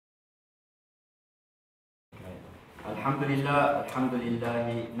الحمد لله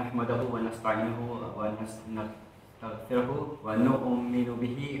نحمده ونستعينه ونستغفره ونؤمن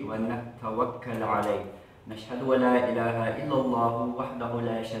به ونتوكل عليه نشهد أن لا إله إلا الله وحده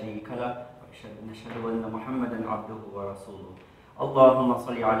لا شريك له ونشهد أن محمدا عبده ورسوله اللهم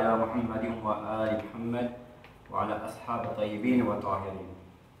صل على محمد وآل محمد وعلى أصحاب الطيبين والطاهرين.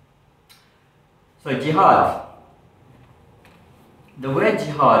 So jihad. The word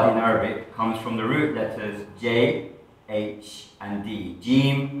jihad in Arabic comes from the root letters J, H and D,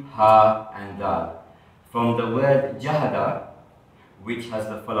 Jim, Ha and Dal, from the word jahada, which has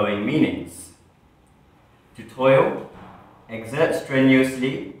the following meanings: to toil, exert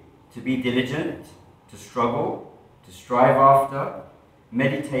strenuously, to be diligent, to struggle, to strive after,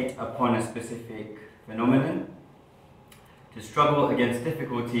 meditate upon a specific phenomenon, to struggle against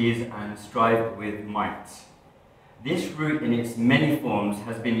difficulties and strive with might. This root in its many forms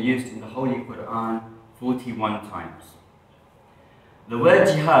has been used in the Holy Quran 41 times. The word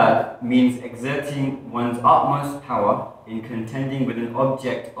jihad means exerting one's utmost power in contending with an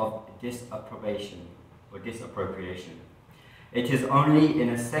object of disapprobation or disappropriation. It is only in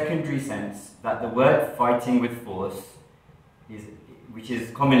a secondary sense that the word fighting with force, which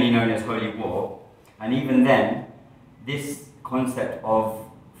is commonly known as holy war, and even then, this concept of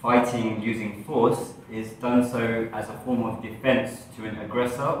fighting using force is done so as a form of defense to an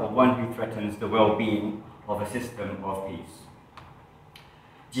aggressor or one who threatens the well-being of a system of peace.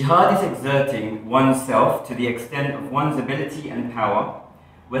 Jihad is exerting oneself to the extent of one's ability and power,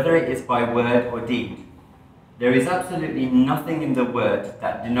 whether it is by word or deed. There is absolutely nothing in the word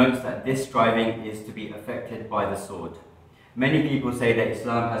that denotes that this striving is to be affected by the sword. Many people say that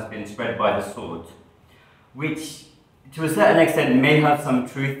Islam has been spread by the sword, which to a certain extent may have some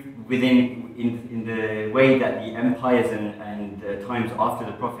truth in the way that the empires and times after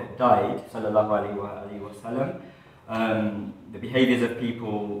the Prophet died, sallallahu alaihi wasallam, the behaviors of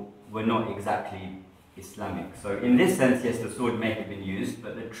people were not exactly Islamic. So in this sense, yes, the sword may have been used,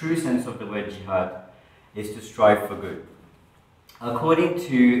 but the true sense of the word jihad is to strive for good. According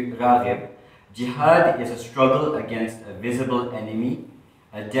to Raghib, jihad is a struggle against a visible enemy,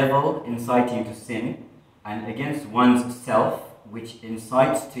 a devil inciting to sin, and against one's self, which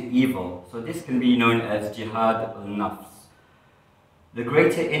incites to evil. So this can be known as jihad al-nafs. The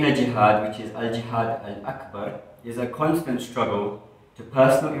greater inner jihad, which is al-jihad al-akbar, is a constant struggle to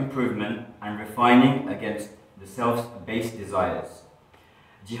personal improvement and refining against the self's base desires.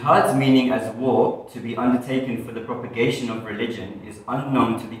 Jihad's meaning as war to be undertaken for the propagation of religion is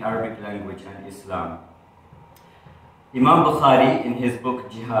unknown to the Arabic language and Islam. Imam Bukhari, in his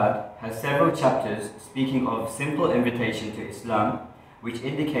book Jihad, has several chapters speaking of simple invitation to Islam, which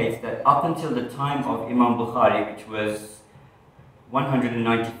indicates that up until the time of Imam Bukhari, which was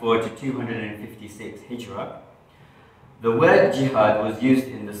 194 to 256 Hijrah, the word jihad was used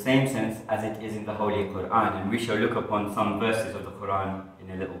in the same sense as it is in the Holy Quran, and we shall look upon some verses of the Quran in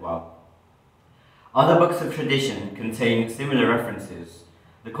a little while. Other books of tradition contain similar references.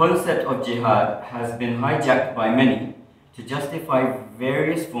 The concept of jihad has been hijacked by many to justify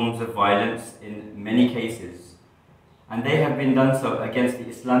various forms of violence in many cases, and they have been done so against the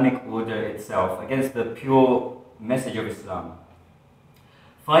Islamic order itself, against the pure message of Islam.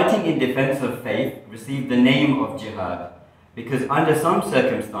 Fighting in defense of faith received the name of jihad because under some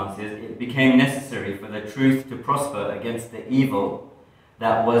circumstances it became necessary for the truth to prosper against the evil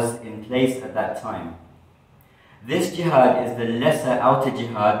that was in place at that time. This jihad is the lesser outer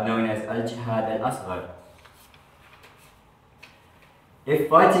jihad known as al-jihad al-asghar. If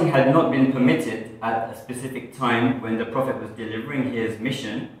fighting had not been permitted at a specific time when the Prophet was delivering his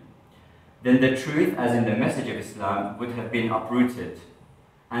mission, then the truth, as in the message of Islam, would have been uprooted.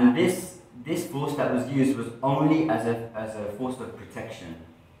 And this force that was used was only as a force of protection.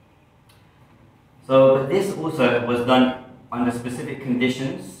 But this also was done under specific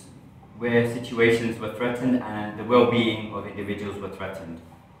conditions where situations were threatened and the well-being of individuals were threatened.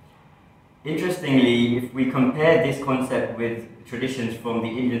 Interestingly, if we compare this concept with traditions from the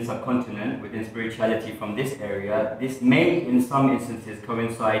Indian subcontinent within spirituality from this area, this may in some instances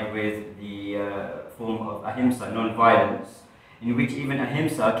coincide with the form of ahimsa, non-violence, in which even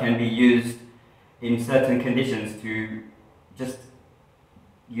ahimsa can be used in certain conditions to just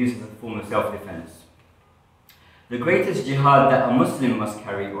use as a form of self-defense. The greatest jihad that a Muslim must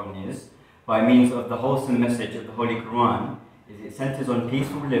carry on is, by means of the wholesome message of the Holy Quran, it centers on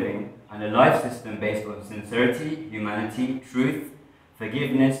peaceful living and a life system based on sincerity, humanity, truth,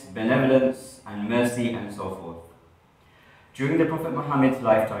 forgiveness, benevolence, and mercy, and so forth. During the Prophet Muhammad's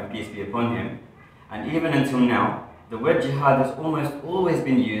lifetime, peace be upon him, and even until now, the word jihad has almost always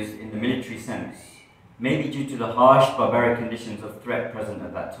been used in the military sense, maybe due to the harsh barbaric conditions of threat present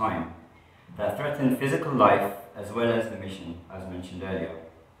at that time, that threatened physical life as well as the mission, as mentioned earlier.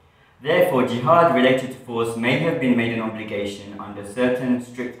 Therefore, jihad related to force may have been made an obligation under certain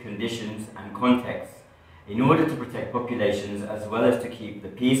strict conditions and contexts in order to protect populations as well as to keep the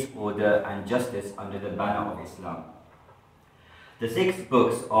peace, order and justice under the banner of Islam. The 6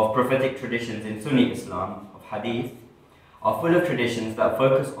 books of prophetic traditions in Sunni Islam, of hadith, are full of traditions that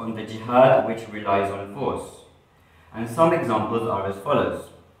focus on the jihad which relies on force. And some examples are as follows.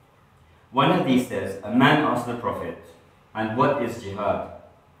 One hadith says, a man asked the Prophet, "And what is jihad?"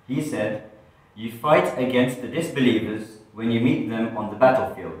 He said, "You fight against the disbelievers when you meet them on the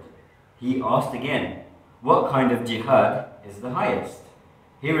battlefield." He asked again, "What kind of jihad is the highest?"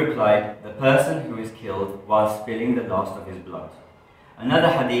 He replied, "The person who is killed while spilling the last of his blood." Another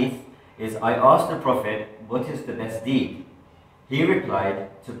hadith is, I asked the Prophet, "What is the best deed?" He replied,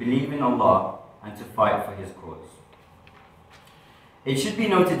 "To believe in Allah and to fight for His cause." It should be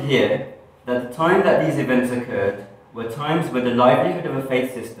noted here that the time that these events occurred were times where the livelihood of a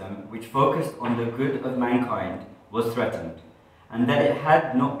faith system which focused on the good of mankind was threatened, and that it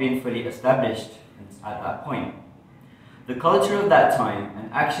had not been fully established at that point. The culture of that time and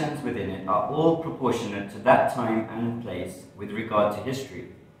actions within it are all proportionate to that time and place with regard to history.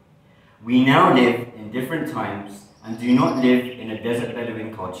 We now live in different times and do not live in a desert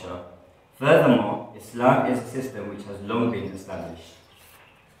Bedouin culture. Furthermore, Islam is a system which has long been established.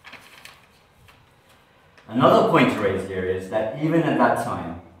 Another point to raise here is that even at that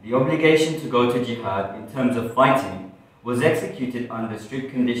time, the obligation to go to jihad in terms of fighting was executed under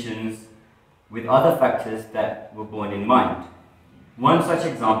strict conditions with other factors that were borne in mind. One such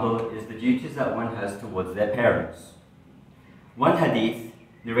example is the duties that one has towards their parents. One hadith,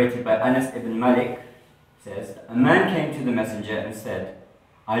 narrated by Anas ibn Malik, says, a man came to the messenger and said,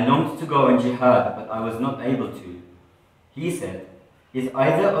 "I longed to go on jihad, but I was not able to." He said, "Is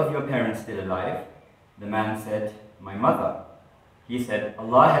either of your parents still alive?" The man said, "My mother." He said,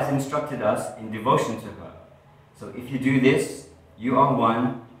 "Allah has instructed us in devotion to her. So if you do this, you are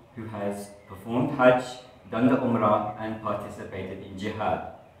one who has performed Hajj, done the Umrah and participated in Jihad."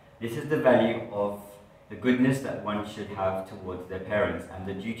 This is the value of the goodness that one should have towards their parents and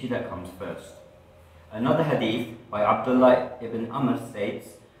the duty that comes first. Another hadith by Abdullah ibn Amr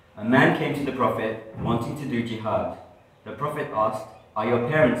states, a man came to the Prophet wanting to do Jihad. The Prophet asked, "Are your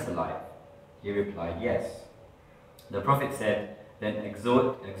parents alive?" He replied, "Yes." The Prophet said, "Then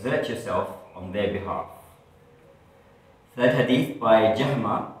exert yourself on their behalf." Third hadith by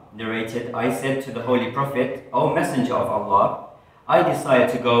Jummah, narrated, I said to the Holy Prophet, "O Messenger of Allah, I desire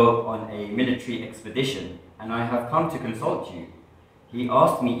to go on a military expedition, and I have come to consult you." He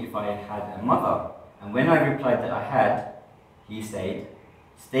asked me if I had a mother, and when I replied that I had, he said,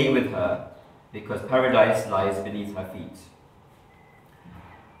 "Stay with her, because paradise lies beneath her feet."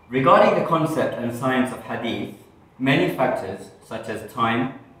 Regarding the concept and science of hadith, many factors, such as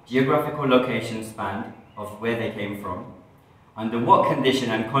time, geographical location spanned of where they came from, under what condition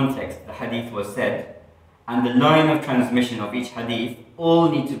and context the hadith was said, and the line of transmission of each hadith all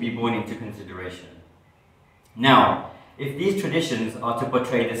need to be borne into consideration. Now, if these traditions are to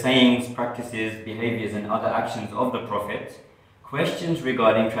portray the sayings, practices, behaviors and other actions of the Prophet, questions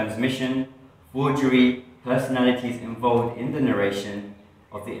regarding transmission, forgery, personalities involved in the narration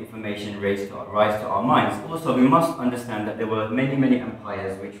of the information rise to our minds. Also, we must understand that there were many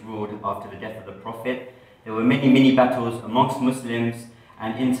empires which ruled after the death of the Prophet. There were many battles amongst Muslims,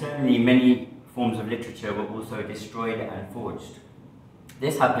 and internally many forms of literature were also destroyed and forged.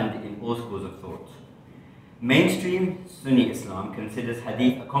 This happened in all schools of thought. Mainstream Sunni Islam considers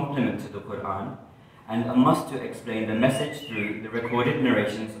hadith a complement to the Quran and a must to explain the message through the recorded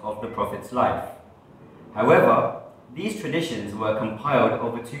narrations of the Prophet's life. However, these traditions were compiled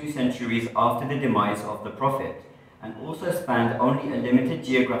over 2 centuries after the demise of the Prophet, and also spanned only a limited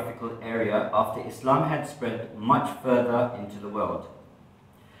geographical area after Islam had spread much further into the world.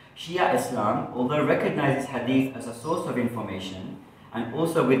 Shia Islam, although recognizes hadith as a source of information, and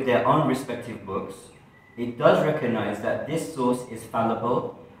also with their own respective books, it does recognize that this source is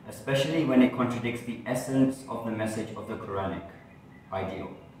fallible, especially when it contradicts the essence of the message of the Quranic ideal.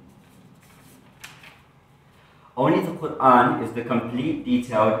 Only the Quran is the complete,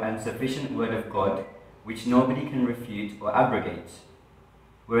 detailed and sufficient word of God which nobody can refute or abrogate,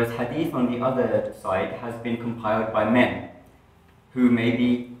 whereas hadith on the other side has been compiled by men who may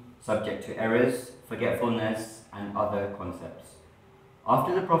be subject to errors, forgetfulness and other concepts.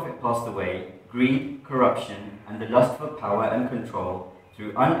 After the Prophet passed away, greed, corruption and the lust for power and control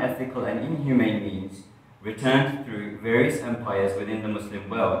through unethical and inhumane means returned through various empires within the Muslim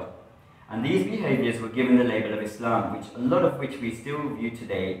world, And these behaviors were given the label of Islam, which a lot of which we still view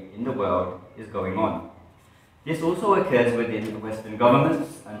today in the world is going on. This also occurs within Western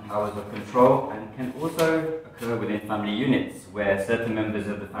governments and powers of control, and can also occur within family units, where certain members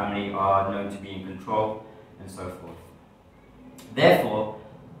of the family are known to be in control, and so forth. Therefore,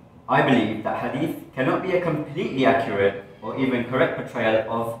 I believe that hadith cannot be a completely accurate or even correct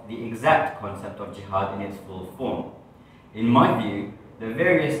portrayal of the exact concept of jihad in its full form. In my view, the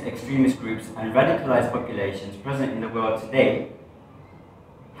various extremist groups and radicalized populations present in the world today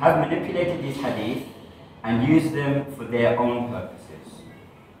have manipulated these hadith and used them for their own purposes.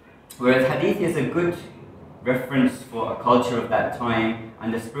 Whereas hadith is a good reference for a culture of that time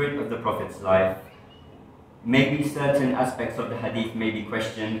and the spirit of the Prophet's life, maybe certain aspects of the hadith may be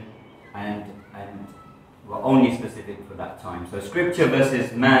questioned and were only specific for that time. So scripture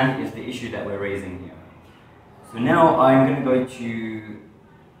versus man is the issue that we're raising here. So now I'm going to go to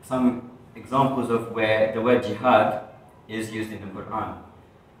some examples of where the word jihad is used in the Quran.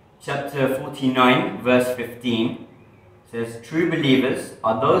 Chapter 49, verse 15 says, "True believers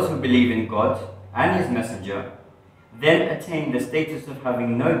are those who believe in God and His Messenger, then attain the status of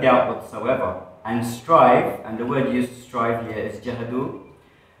having no doubt whatsoever, and strive," and the word used to strive here is jahadu,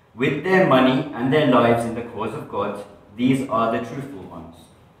 "with their money and their lives in the cause of God. These are the truthful ones."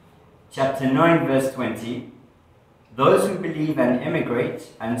 Chapter 9, verse 20, "Those who believe and emigrate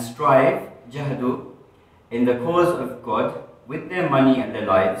and strive, jahadu, in the cause of God, with their money and their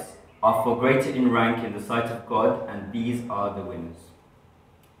lives, are for greater in rank in the sight of God, and these are the winners."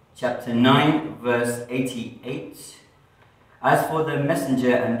 Chapter 9, verse 88, "As for the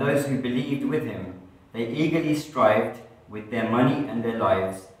messenger and those who believed with him, they eagerly strived with their money and their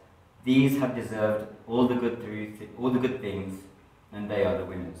lives. These have deserved all the good things, and they are the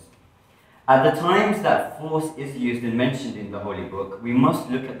winners." At the times that force is used and mentioned in the Holy Book, we must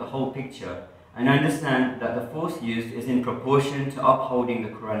look at the whole picture and understand that the force used is in proportion to upholding the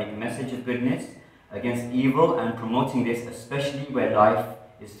Quranic message of goodness against evil and promoting this, especially where life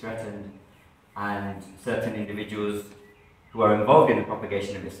is threatened and certain individuals who are involved in the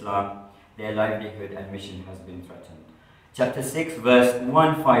propagation of Islam, their livelihood and mission has been threatened. Chapter 6, verse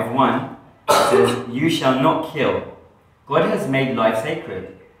 151 says, "You shall not kill. God has made life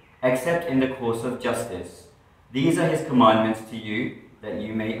sacred, except in the course of justice. These are His commandments to you, that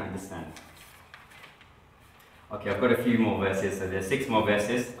you may understand." Okay, I've got a few more verses, so there's 6 more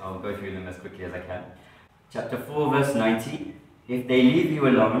verses. I'll go through them as quickly as I can. Chapter 4, verse 90, "If they leave you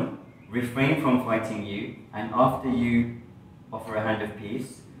alone, refrain from fighting you, and after you offer a hand of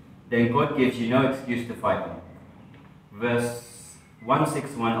peace, then God gives you no excuse to fight them." Verse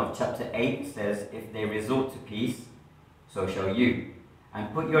 161 of chapter 8 says, "If they resort to peace, so shall you.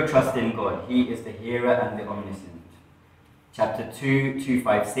 And put your trust in God. He is the hearer and the omniscient." Chapter 2,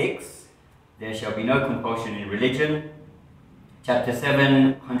 256, "There shall be no compulsion in religion." Chapter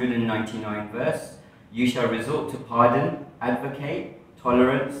 7, 199 verse, "You shall resort to pardon, advocate,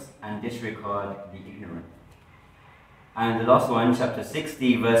 tolerance, and disregard the ignorant." And the last one, chapter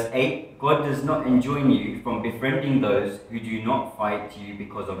 60, verse 8, "God does not enjoin you from befriending those who do not fight you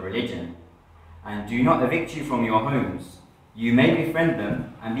because of religion, and do not evict you from your homes. You may befriend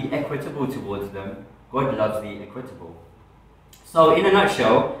them and be equitable towards them. God loves the equitable." So, in a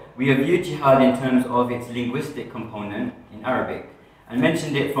nutshell, we have viewed jihad in terms of its linguistic component in Arabic, and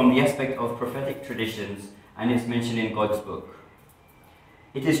mentioned it from the aspect of prophetic traditions, and it's mentioned in God's book.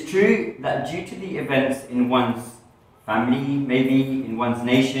 It is true that due to the events in one's family, maybe in one's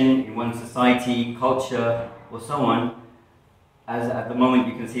nation, in one's society, culture, or so on, as at the moment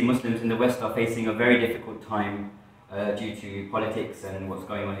you can see Muslims in the West are facing a very difficult time due to politics and what's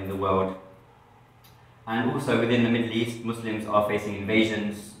going on in the world. And also within the Middle East, Muslims are facing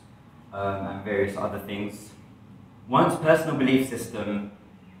invasions and various other things. One's personal belief system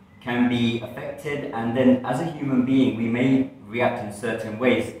can be affected, and then as a human being we may react in certain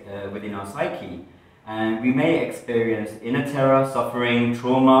ways within our psyche, and we may experience inner terror, suffering,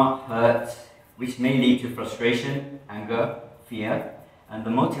 trauma, hurt, which may lead to frustration, anger, fear, and the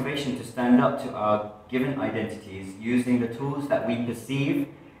motivation to stand up to our given identities using the tools that we perceive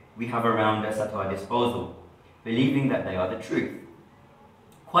we have around us at our disposal, believing that they are the truth.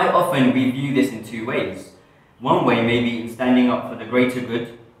 Quite often we view this in 2 ways. One way may be in standing up for the greater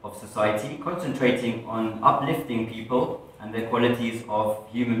good of society, concentrating on uplifting people and their qualities of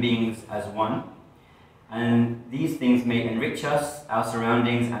human beings as one. And these things may enrich us, our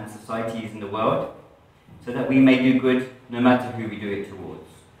surroundings and societies in the world, so that we may do good no matter who we do it towards.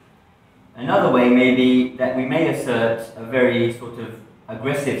 Another way may be that we may assert a very sort of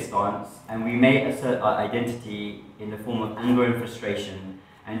aggressive stance, and we may assert our identity in the form of anger and frustration,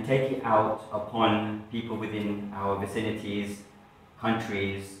 and take it out upon people within our vicinities,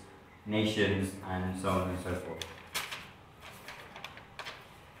 countries, nations, and so on and so forth.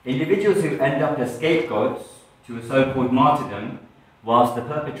 Individuals who end up as scapegoats to a so-called martyrdom, whilst the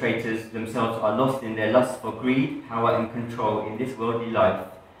perpetrators themselves are lost in their lust for greed, power and control in this worldly life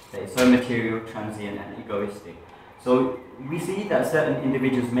that is so material, transient and egoistic. So we see that certain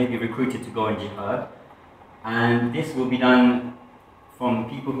individuals may be recruited to go on jihad, and this will be done from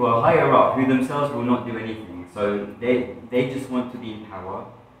people who are higher up, who themselves will not do anything. So they just want to be in power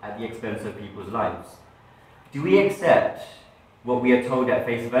at the expense of people's lives. Do we accept what we are told at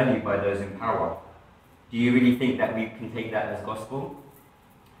face value by those in power? Do you really think that we can take that as gospel?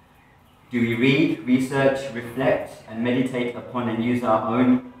 Do we read, research, reflect, and meditate upon and use our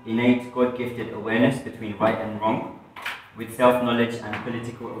own innate God-gifted awareness between right and wrong, with self-knowledge and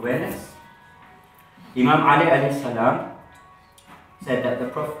political awareness? Imam Ali alayhi salam said that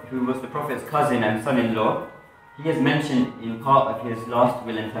who was the Prophet's cousin and son-in-law, he has mentioned in part of his last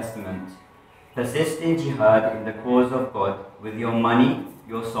will and testament, persist in jihad in the cause of God with your money,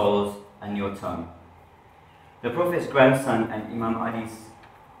 your souls, and your tongue. The Prophet's grandson and Imam Ali's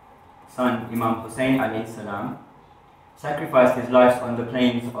son, Imam Hussein alayhi salam, sacrificed his life on the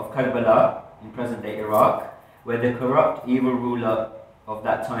plains of Karbala in present-day Iraq, where the corrupt, evil ruler of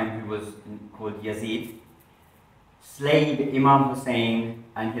that time, who was called Yazid, slayed Imam Hussein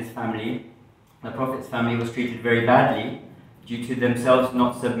and his family. The Prophet's family was treated very badly due to themselves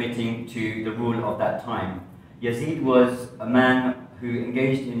not submitting to the rule of that time. Yazid was a man who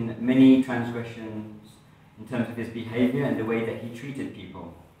engaged in many transgressions in terms of his behavior and the way that he treated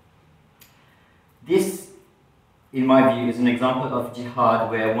people. This, in my view, is an example of jihad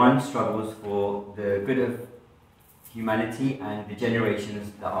where one struggles for the good of humanity and the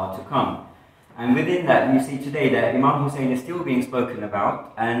generations that are to come. And within that, you see today that Imam Hussein is still being spoken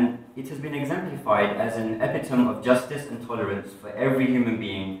about, and it has been exemplified as an epitome of justice and tolerance for every human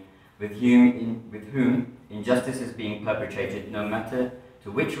being with whom injustice is being perpetrated, no matter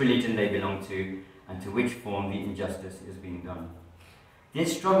to which religion they belong to and to which form the injustice is being done.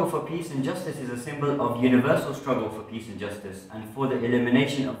 This struggle for peace and justice is a symbol of universal struggle for peace and justice and for the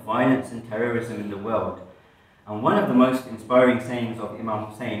elimination of violence and terrorism in the world. And one of the most inspiring sayings of Imam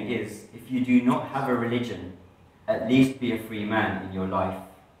Hussein is, if you do not have a religion, at least be a free man in your life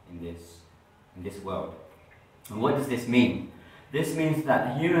in this world. And what does this mean? This means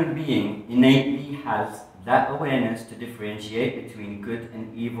that a human being innately has that awareness to differentiate between good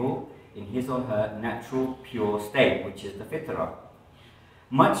and evil in his or her natural, pure state, which is the fitrah,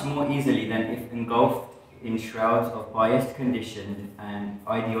 much more easily than if engulfed in shrouds of biased conditions and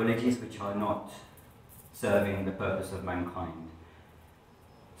ideologies which are not serving the purpose of mankind.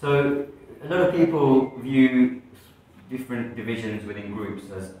 So a lot of people view different divisions within groups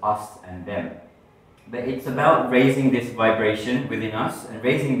as us and them. But it's about raising this vibration within us and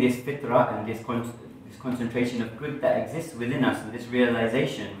raising this fitrah and this concentration of good that exists within us, and this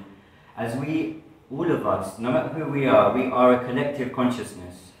realization as we, all of us, no matter who we are a collective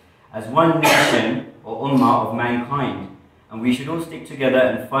consciousness, as one nation or ummah of mankind, and we should all stick together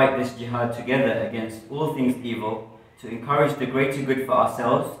and fight this jihad together against all things evil to encourage the greater good for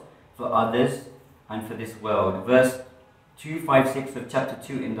ourselves, for others, and for this world. Verse 256 of chapter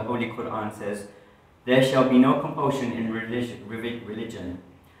 2 in the Holy Quran says, "There shall be no compulsion in religion.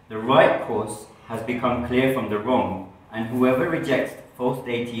 The right course has become clear from the wrong, and whoever rejects false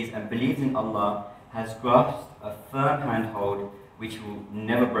deities and believes in Allah has grasped a firm handhold which will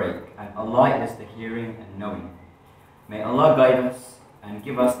never break, and Allah is the hearing and knowing." May Allah guide us and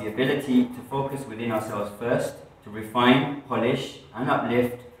give us the ability to focus within ourselves first, to refine, polish and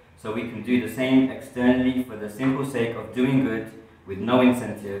uplift, so we can do the same externally for the simple sake of doing good with no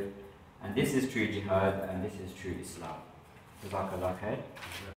incentive. And this is true jihad, and this is true Islam. Jazakallah khair.